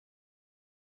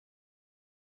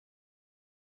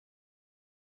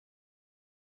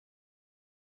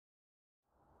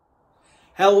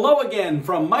Hello again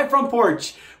from my front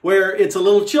porch, where it's a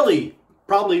little chilly,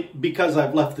 probably because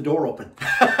I've left the door open.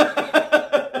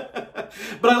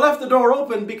 But I left the door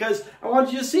open because I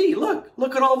want you to see,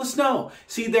 look at all the snow.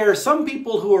 See, there are some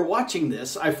people who are watching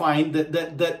this, I find,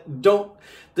 that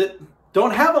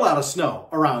don't have a lot of snow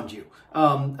around you. You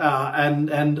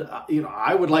know,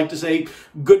 I would like to say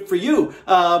good for you.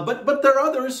 But there are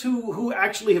others who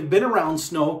actually have been around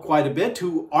snow quite a bit,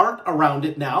 who aren't around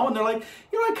it now, and they're like,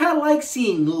 you know, I kind of like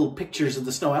seeing little pictures of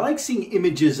the snow. I like seeing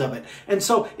images of it. And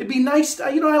so it'd be nice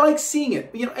to, you know, I like seeing it.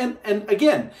 You know, and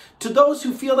again, to those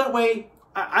who feel that way,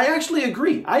 I actually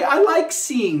agree. I like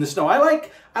seeing the snow. I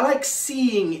like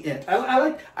seeing it.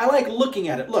 I like looking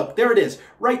at it. Look, there it is,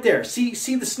 right there.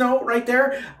 See the snow right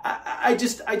there? I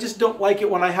just don't like it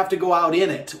when I have to go out in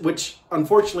it, which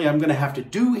unfortunately I'm going to have to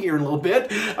do here in a little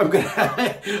bit. I've got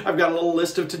a little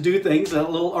list of to-do things, a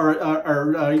little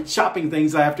or shopping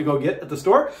things I have to go get at the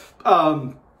store.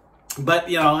 But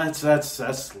you know,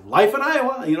 that's life in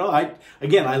Iowa. You know, I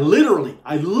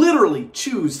literally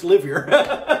choose to live here.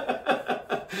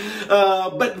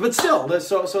 But still,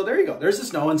 so there you go. There's the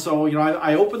snow, and so you know,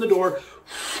 I opened the door.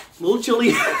 A little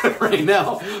chilly right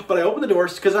now, but I opened the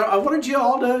doors because I wanted you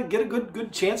all to get a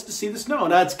good chance to see the snow.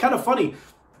 Now it's kind of funny.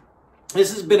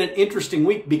 This has been an interesting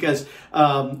week because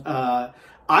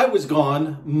I was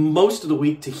gone most of the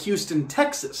week to Houston,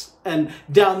 Texas, and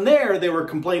down there they were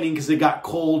complaining because it got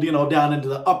cold, you know, down into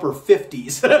the upper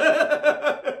 50s.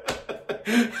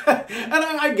 And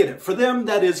I get it. For them,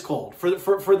 that is cold.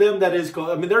 For them, that is cold.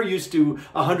 I mean, they're used to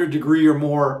 100 degree or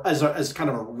more as kind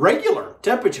of a regular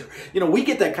temperature. You know, we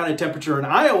get that kind of temperature in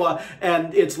Iowa,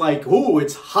 and it's like, ooh,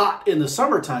 it's hot in the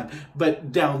summertime.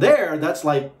 But down there, that's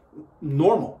like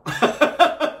normal.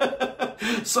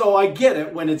 So I get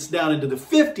it when it's down into the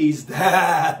 50s.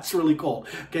 That's really cold.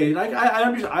 Okay, and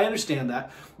I understand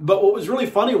that. But what was really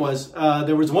funny was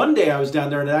there was one day I was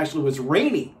down there and it actually was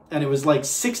rainy. And it was like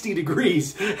 60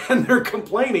 degrees, and they're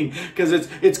complaining because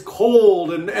it's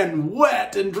cold and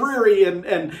wet and dreary.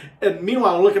 And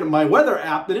meanwhile, I'm looking at my weather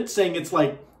app, and it's saying it's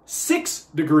like 6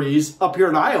 degrees up here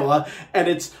in Iowa, and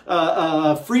it's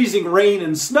freezing rain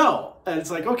and snow. And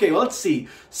it's like, okay, well, let's see,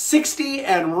 60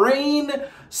 and rain,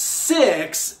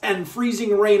 6 and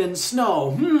freezing rain and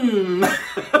snow.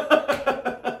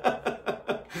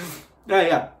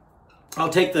 Yeah, I'll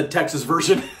take the Texas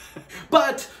version.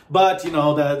 But you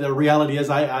know, the reality is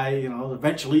you know,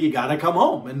 eventually you gotta come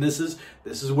home, and this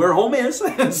is where home is.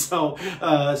 And so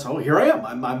here I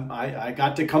am. I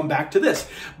got to come back to this.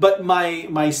 But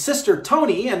my sister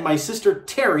Tony and my sister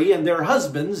Terry and their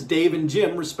husbands Dave and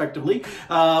Jim respectively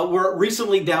were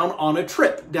recently down on a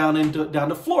trip down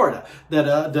to Florida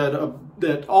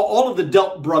that all of the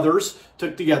Delp brothers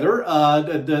took together.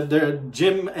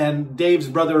 Jim and Dave's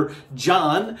brother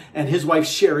John and his wife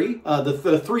Sherry,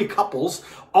 the three couples,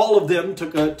 all of them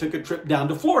took a trip down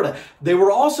to Florida. They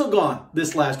were also gone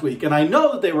this last week, and I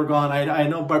know that they were gone. I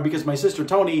know because my sister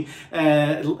Tony,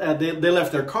 they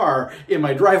left their car in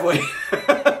my driveway.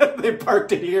 They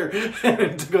parked it here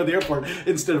to go to the airport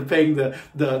instead of paying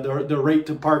the rate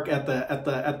to park at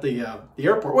the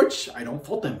airport, which I don't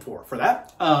fault them for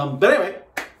that. But anyway.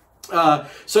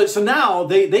 So now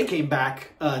they came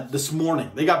back this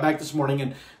morning. They got back this morning,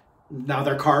 and now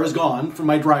their car is gone from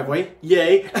my driveway.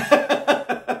 Yay!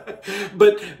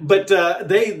 But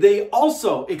they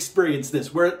also experienced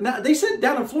this, where now they said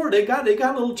down in Florida it got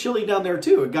a little chilly down there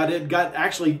too. It got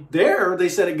actually there. They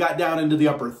said it got down into the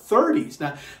upper 30s.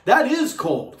 Now that is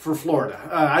cold for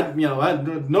Florida.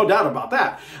 No doubt about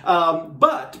that.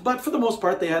 But for the most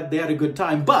part they had a good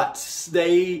time. But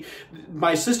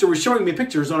my sister was showing me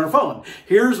pictures on her phone.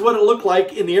 Here's what it looked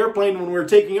like in the airplane when we were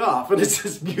taking off, and it's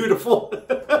this beautiful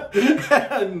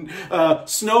and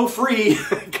snow-free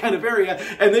kind of area.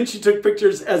 And then she took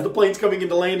pictures as the plane's coming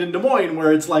into land in Des Moines,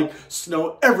 where it's like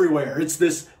snow everywhere. It's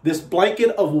this blanket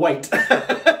of white.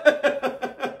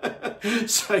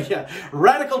 So yeah,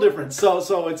 radical difference.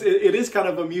 So it is kind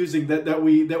of amusing that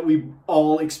we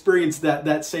all experience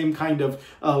that same kind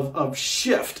of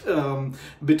shift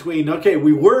between, okay,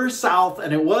 we were south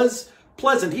and it was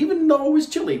pleasant, even though it was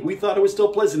chilly. We thought it was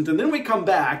still pleasant, and then we come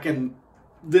back and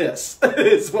this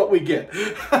is what we get.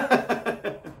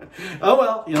 Oh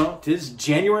well, you know, 'tis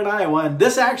January in Iowa, and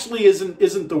this actually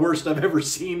isn't the worst I've ever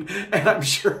seen, and I'm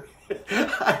sure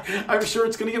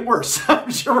it's going to get worse.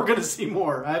 I'm sure we're going to see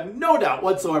more. I have no doubt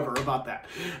whatsoever about that.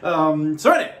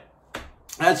 So anyway,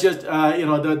 That's just,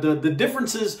 the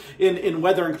differences in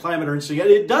weather and climate are interesting.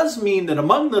 It does mean that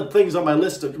among the things on my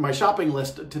list, my shopping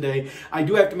list today, I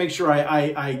do have to make sure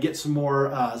I get some more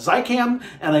Zicam,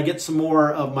 and I get some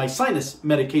more of my sinus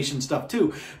medication stuff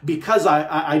too. Because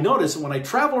I notice when I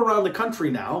travel around the country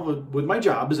now with my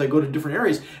job, as I go to different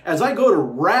areas, as I go to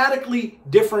radically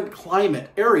different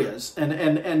climate areas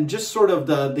and just sort of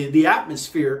the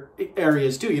atmosphere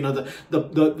areas too,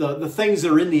 the things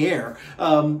that are in the air,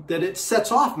 that it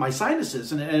sets off my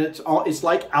sinuses, and it's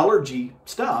like allergy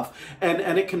stuff,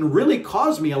 and it can really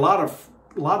cause me a lot of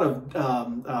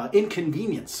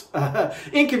inconvenience.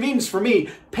 Inconvenience for me,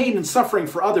 pain and suffering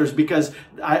for others, because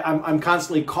I'm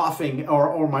constantly coughing,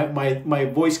 or my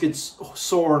voice gets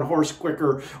sore and hoarse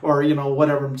quicker, or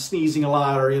whatever, I'm sneezing a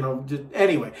lot, or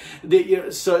anyway.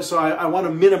 So I want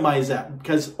to minimize that,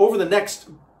 because over the next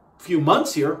few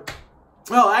months here,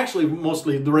 well, actually,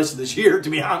 mostly the rest of this year, to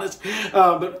be honest.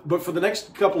 But for the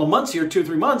next couple of months here, 2 or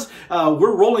 3 months,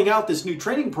 we're rolling out this new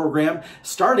training program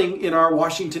starting in our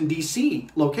Washington, D.C.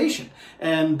 location.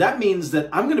 And that means that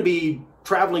I'm going to be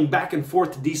traveling back and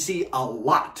forth to D.C. a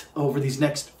lot over these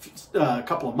next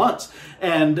couple of months.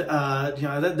 And,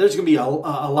 there's going to be a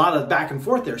lot of back and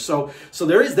forth there. So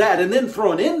there is that. And then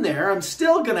thrown in there, I'm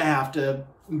still going to have to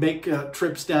make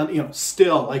trips down,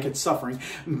 still like it's suffering.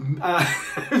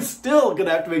 I'm still going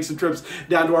to have to make some trips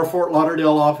down to our Fort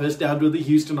Lauderdale office, down to the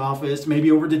Houston office,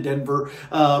 maybe over to Denver.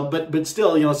 But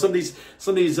still, some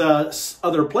of these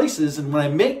other places. And when I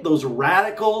make those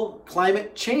radical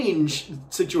climate change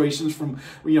situations from,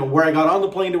 where I got on the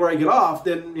plane to where I get off,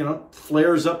 then,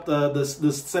 flares up the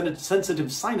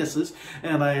sensitive sinuses.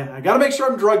 And I got to make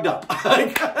sure I'm drugged up.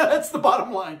 That's the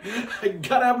bottom line. I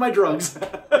got to have my drugs.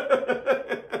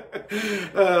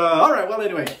 All right, well,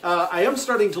 anyway, I am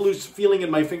starting to lose feeling in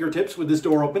my fingertips with this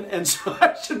door open, and so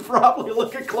I should probably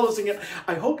look at closing it.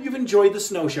 I hope you've enjoyed the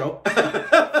snow show. But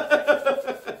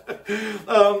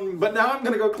now I'm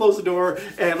going to go close the door,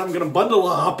 and I'm going to bundle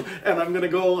up, and I'm going to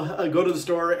go to the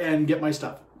store and get my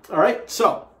stuff. All right,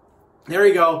 so there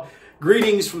you go.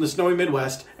 Greetings from the snowy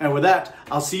Midwest, and with that,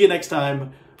 I'll see you next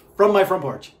time from my front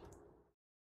porch.